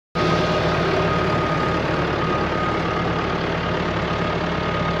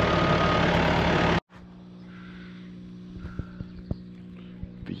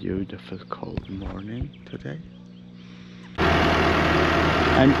beautiful cold morning today.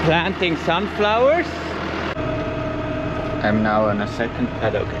 I'm planting sunflowers. I'm now on a second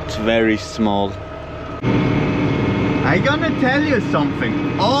paddock. It's very small. I'm gonna tell you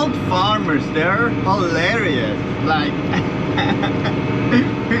something. Old farmers, they're hilarious. Like,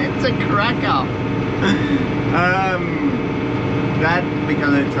 it's a crack up. That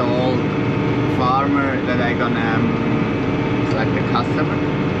because it's an old farmer that I gonna select the customer,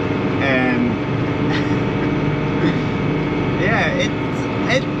 and yeah,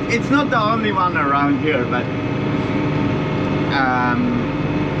 it's not the only one around here, but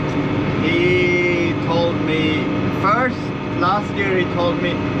he told me first last year. He told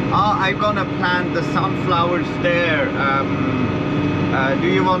me, "Oh, I'm gonna plant the sunflowers there. Do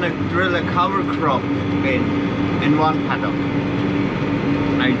you want to drill a cover crop in one paddock?"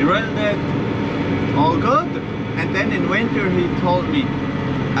 I drilled it, all good, and then in winter he told me,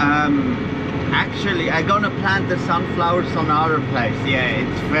 actually I'm gonna plant the sunflowers on our place. Yeah,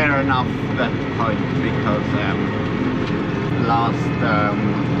 it's fair enough that point, because last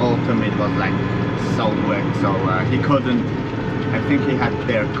autumn it was like so wet, so he couldn't. I think he had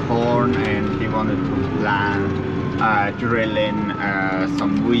their corn and he wanted to plant, drill in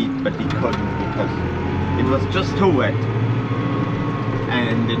some wheat, but he couldn't because it was just too wet,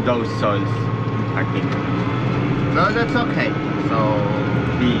 and in those soils I think. So that's okay. So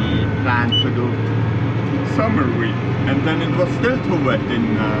he planned to do summer wheat, and then it was still too wet in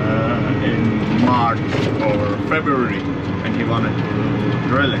March or February, and he wanted to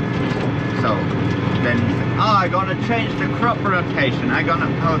drill it. So then he said, "Oh, I'm gonna change the crop rotation. I'm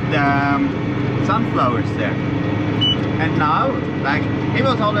gonna put sunflowers there." And now, like, he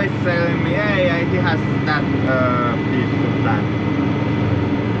was always telling me, "Hey, he has that piece to plant."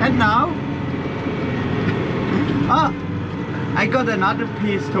 And now, oh, I got another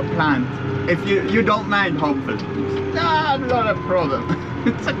piece to plant. If you don't mind, hopefully. Nah, not a problem.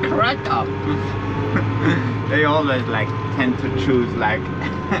 It's a crack up. They always like tend to choose like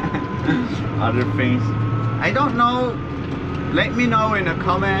other things. I don't know. Let me know in the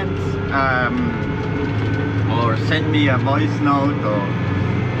comments, or send me a voice note or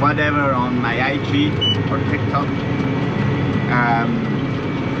whatever on my IG or TikTok.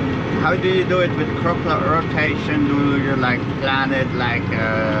 How do you do it with crop rotation? Do you like plan it like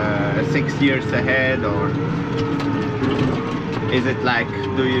 6 years ahead, or is it like,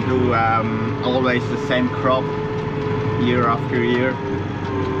 do you do always the same crop year after year?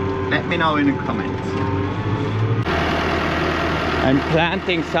 Let me know in the comments. I'm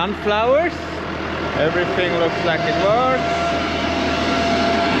planting sunflowers. Everything looks like it works.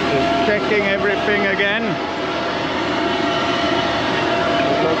 Just checking everything again.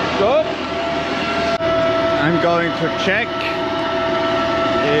 Looks good. I'm going to check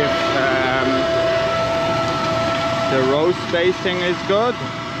if the row spacing is good.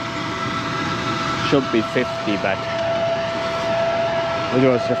 Should be 50, but it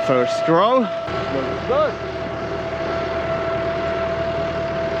was the first row. Looks good.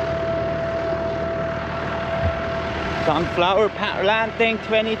 Sunflower planting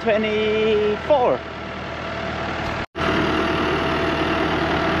 2024.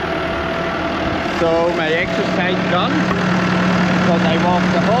 So my exercise done, because I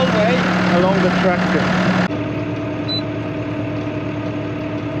walked the whole way along the tractor.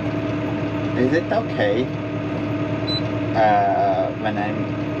 Is it okay when I'm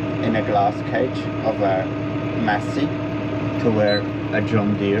in a glass cage of a Massey to wear a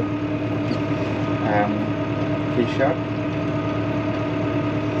John Deere t-shirt?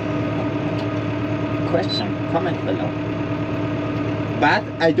 Question, comment below. But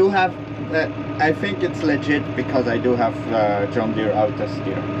I do have, I think it's legit because I do have John Deere auto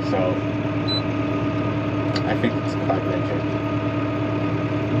steer, so I think it's quite legit.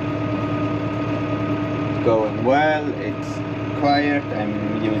 It's going well, it's quiet.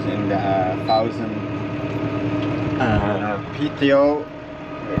 I'm using the 1000 PTO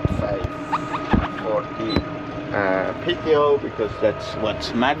with 540 PTO, because that's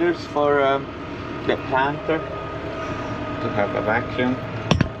what matters for the planter, to have a vacuum.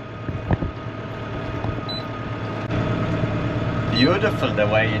 Beautiful the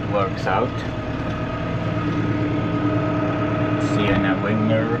way it works out. See in a wing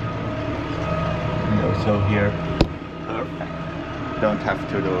mirror, and also here. Perfect. Don't have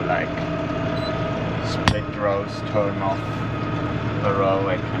to do like split rows, turn off a row.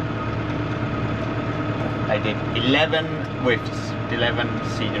 I did 11 widths, 11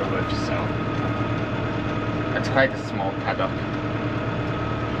 cedar widths, so that's quite a small paddock.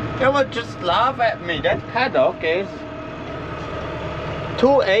 You would just laugh at me. That paddock is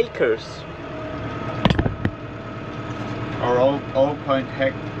 2 acres. Or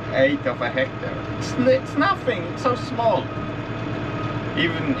 0.8 of a hectare. It's nothing, it's so small.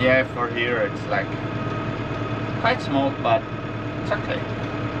 Even, yeah, for here it's like quite small, but it's okay.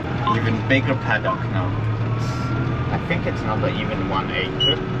 Even bigger paddock now. I think it's not even 1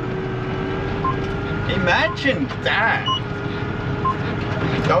 acre. Imagine that!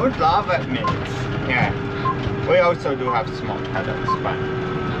 Don't laugh at me. Yeah, we also do have small paddocks, but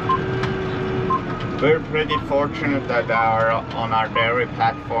we're pretty fortunate that on our dairy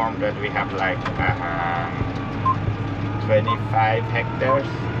platform that we have like 25 hectares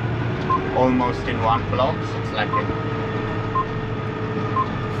almost in one block. So it's like a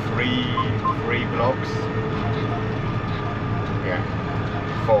three blocks. Yeah,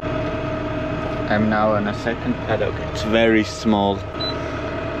 4. I'm now on a second paddock. It's very small.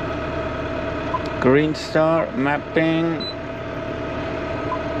 Green star mapping,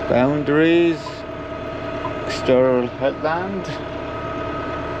 boundaries, external headland.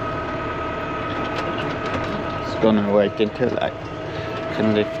 Just gonna wait until I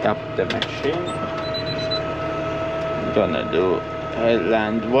can lift up the machine. I'm gonna do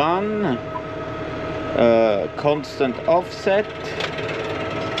headland 1, constant offset.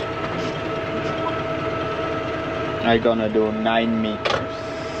 I'm gonna do 9 meters,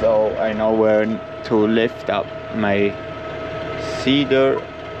 so I know where to lift up my cedar.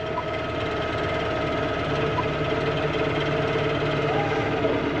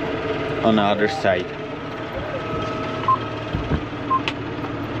 On the other side.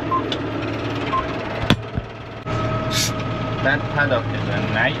 That paddock is a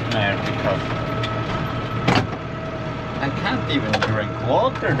nightmare because I can't even drink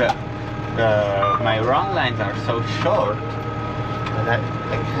water. My run lines are so short that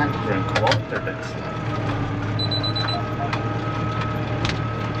I can't drink water. That's like...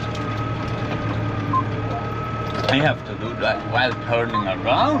 I have to do that while turning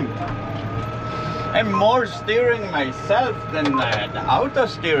around. I'm more steering myself than the auto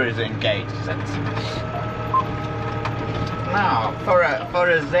steer is engaged. That's... No, for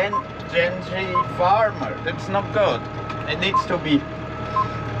a Gen Z farmer, that's not good. It needs to be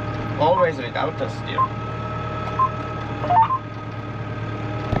always with auto steer.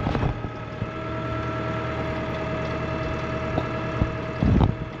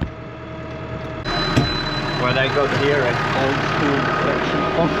 What I got here is old school traction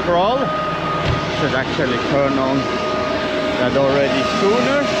control. Should actually turn on that already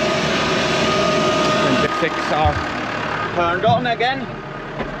sooner. And the 6 are turned on again.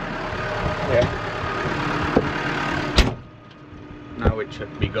 Yeah. Now it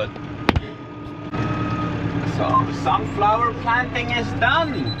should be good. So sunflower planting is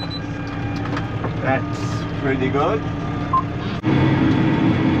done. That's pretty good.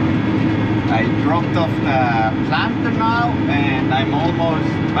 I dropped off the planter now and I'm almost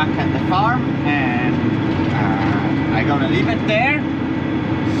back at the farm, and I'm gonna leave it there.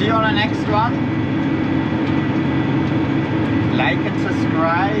 See you on the next one. Like and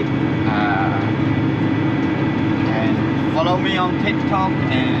subscribe, and follow me on TikTok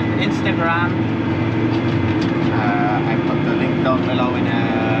and Instagram. I put the link down below in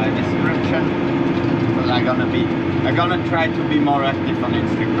the description. But I'm gonna try to be more active on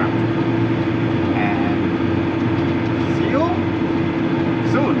Instagram. And see you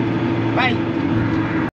soon. Bye.